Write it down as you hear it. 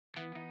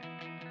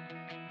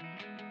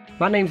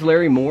My name's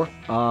Larry Moore.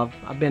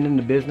 I've been in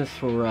the business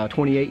for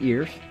 28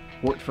 years.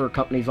 Worked for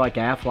companies like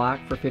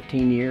Aflac for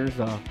 15 years.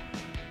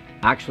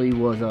 Actually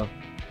was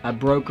a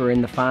broker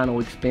in the final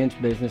expense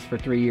business for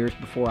 3 years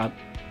before I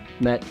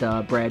met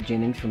Brad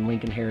Jennings from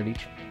Lincoln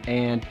Heritage.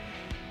 And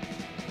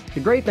the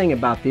great thing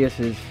about this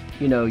is,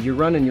 you know, you're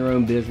running your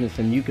own business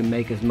and you can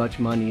make as much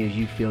money as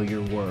you feel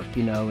you're worth.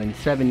 You know, in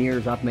 7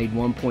 years I've made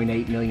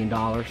 $1.8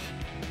 million.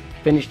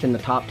 Finished in the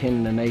top 10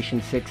 in the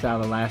nation 6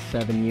 out of the last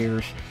 7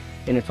 years.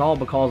 And it's all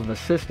because of a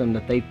system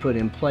that they've put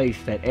in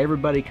place that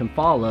everybody can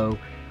follow,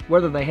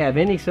 whether they have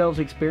any sales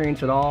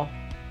experience at all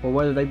or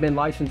whether they've been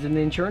licensed in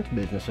the insurance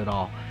business at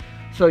all.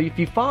 So if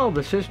you follow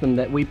the system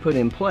that we put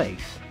in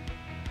place,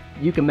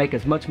 you can make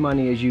as much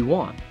money as you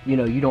want. You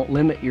know, you don't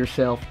limit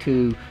yourself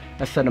to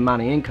a set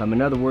amount of income.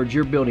 In other words,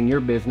 you're building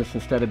your business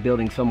instead of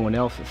building someone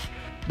else's.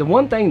 The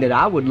one thing that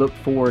I would look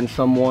for in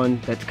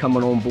someone that's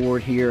coming on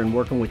board here and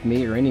working with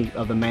me or any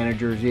of the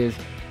managers is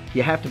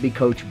you have to be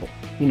coachable.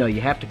 You know,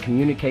 you have to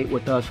communicate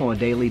with us on a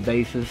daily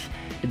basis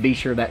to be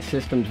sure that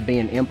system's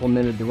being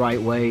implemented the right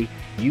way.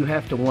 You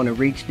have to want to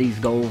reach these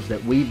goals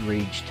that we've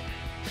reached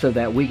so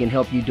that we can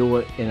help you do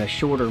it in a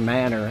shorter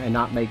manner and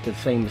not make the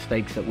same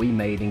mistakes that we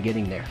made in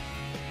getting there.